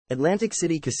Atlantic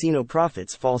City casino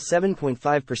profits fall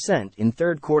 7.5% in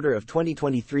third quarter of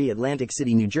 2023. Atlantic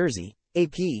City, New Jersey,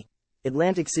 AP.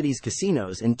 Atlantic City's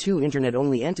casinos and two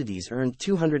internet-only entities earned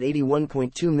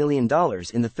 $281.2 million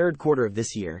in the third quarter of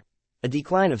this year, a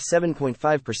decline of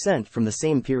 7.5% from the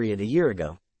same period a year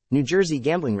ago, New Jersey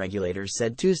gambling regulators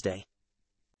said Tuesday.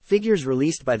 Figures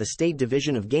released by the State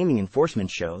Division of Gaming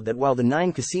Enforcement show that while the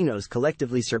 9 casinos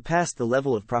collectively surpassed the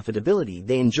level of profitability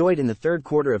they enjoyed in the third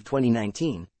quarter of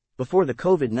 2019, before the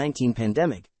COVID-19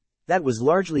 pandemic, that was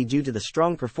largely due to the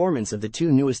strong performance of the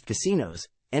 2 newest casinos,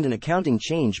 and an accounting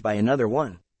change by another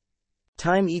one.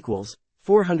 Time equals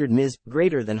 400 Ms.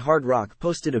 greater than Hard Rock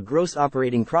posted a gross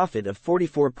operating profit of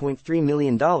 $44.3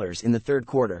 million in the third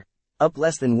quarter, up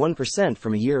less than 1%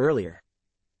 from a year earlier.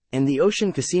 And the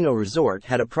Ocean Casino Resort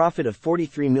had a profit of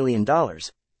 $43 million,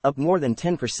 up more than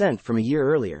 10% from a year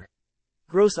earlier.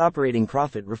 Gross operating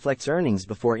profit reflects earnings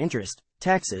before interest,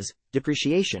 taxes,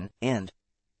 depreciation, and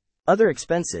other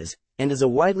expenses, and is a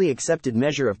widely accepted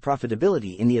measure of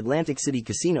profitability in the Atlantic City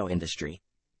casino industry.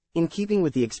 In keeping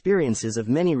with the experiences of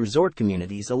many resort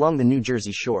communities along the New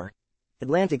Jersey shore,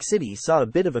 Atlantic City saw a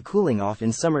bit of a cooling off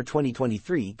in summer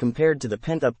 2023 compared to the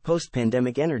pent-up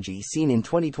post-pandemic energy seen in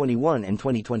 2021 and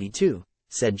 2022,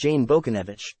 said Jane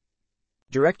Bokanevich,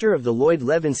 director of the Lloyd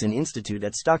Levinson Institute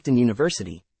at Stockton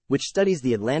University, which studies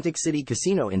the Atlantic City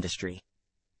casino industry.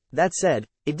 That said,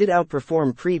 it did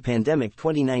outperform pre-pandemic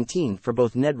 2019 for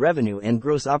both net revenue and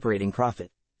gross operating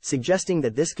profit, suggesting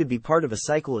that this could be part of a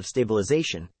cycle of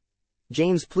stabilization.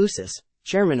 James Plousis,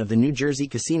 chairman of the New Jersey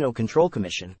Casino Control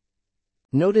Commission,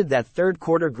 noted that third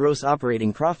quarter gross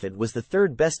operating profit was the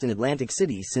third best in Atlantic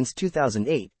City since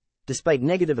 2008, despite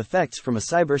negative effects from a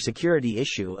cybersecurity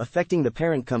issue affecting the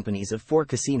parent companies of 4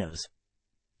 casinos.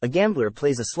 A gambler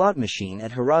plays a slot machine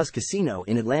at Harrah's Casino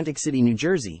in Atlantic City, New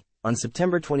Jersey, on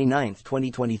September 29,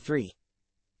 2023.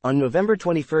 On November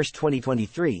 21,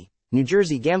 2023, New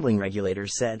Jersey gambling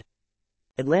regulators said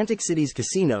Atlantic City's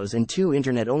casinos and 2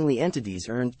 internet-only entities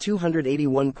earned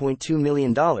 $281.2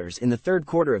 million in the third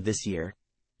quarter of this year,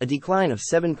 a decline of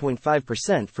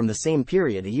 7.5% from the same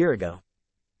period a year ago.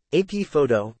 AP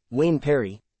photo, Wayne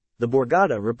Perry. The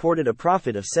Borgata reported a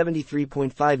profit of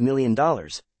 $73.5 million,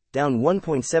 down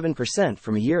 1.7%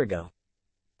 from a year ago.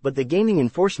 But the Gaming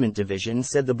Enforcement Division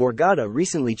said the Borgata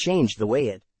recently changed the way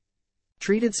it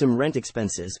treated some rent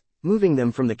expenses, moving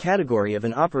them from the category of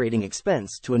an operating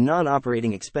expense to a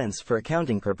non-operating expense for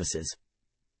accounting purposes.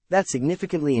 That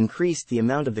significantly increased the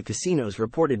amount of the casino's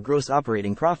reported gross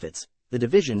operating profits, the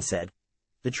division said.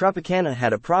 The Tropicana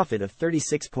had a profit of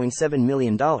 $36.7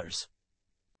 million, down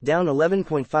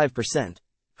 11.5%.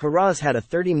 Harrah's had a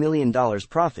 $30 million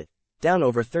profit, down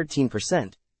over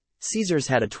 13%. Caesars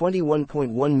had a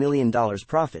 $21.1 million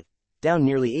profit, down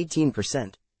nearly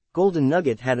 18%. Golden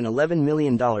Nugget had an $11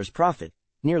 million profit,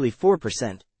 nearly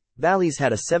 4%. Bally's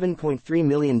had a $7.3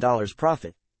 million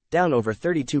profit, down over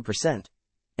 32%.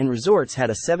 And Resorts had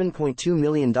a $7.2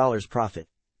 million profit,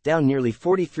 down nearly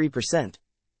 43%.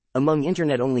 Among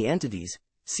internet-only entities,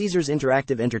 Caesars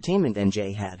Interactive Entertainment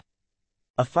NJ had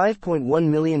a $5.1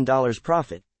 million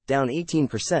profit, down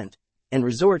 18%. And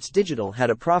Resorts Digital had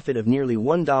a profit of nearly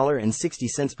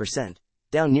 $1.60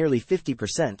 down nearly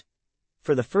 50%.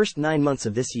 For the first 9 months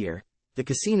of this year, the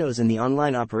casinos and the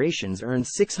online operations earned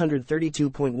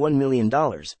 $632.1 million,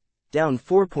 down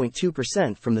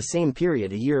 4.2% from the same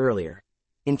period a year earlier.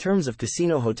 In terms of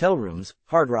casino hotel rooms,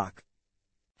 Hard Rock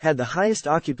had the highest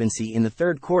occupancy in the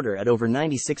third quarter at over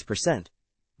 96%.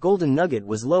 Golden Nugget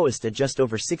was lowest at just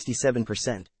over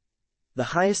 67%. The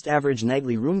highest average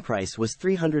nightly room price was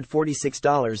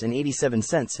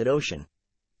 $346.87 at Ocean.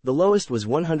 The lowest was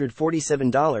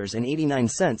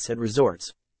 $147.89 at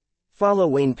Resorts. Follow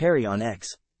Wayne Perry on X,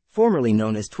 formerly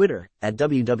known as Twitter, at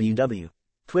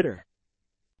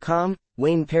www.twitter.com.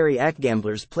 Wayne Perry.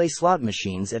 Gamblers play slot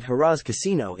machines at Harrah's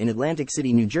Casino in Atlantic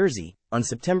City, New Jersey, on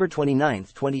September 29,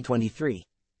 2023.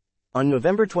 On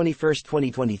November 21,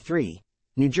 2023,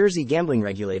 New Jersey gambling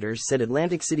regulators said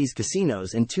Atlantic City's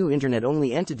casinos and 2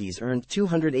 internet-only entities earned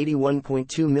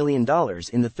 $281.2 million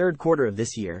in the third quarter of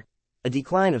this year, a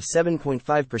decline of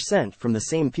 7.5% from the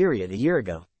same period a year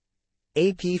ago.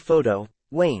 AP photo,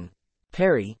 Wayne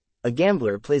Perry. A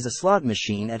gambler plays a slot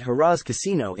machine at Harrah's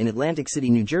Casino in Atlantic City,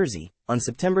 New Jersey, on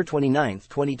September 29,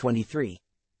 2023.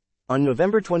 On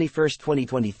November 21,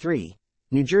 2023,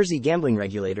 New Jersey gambling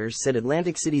regulators said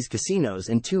Atlantic City's casinos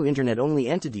and 2 internet-only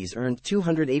entities earned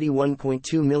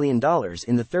 $281.2 million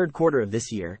in the third quarter of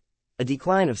this year, a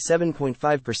decline of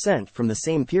 7.5% from the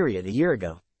same period a year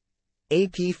ago.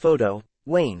 AP photo,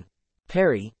 Wayne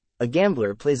Perry. A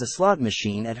gambler plays a slot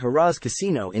machine at Harrah's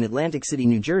Casino in Atlantic City,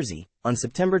 New Jersey, on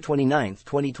September 29,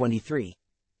 2023.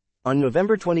 On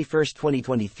November 21,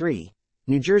 2023,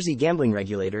 New Jersey gambling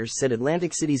regulators said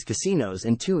Atlantic City's casinos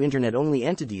and two internet-only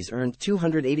entities earned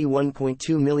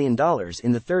 $281.2 million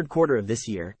in the third quarter of this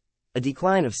year, a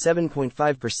decline of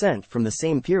 7.5% from the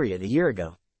same period a year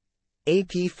ago.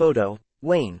 AP photo,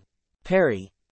 Wayne Perry,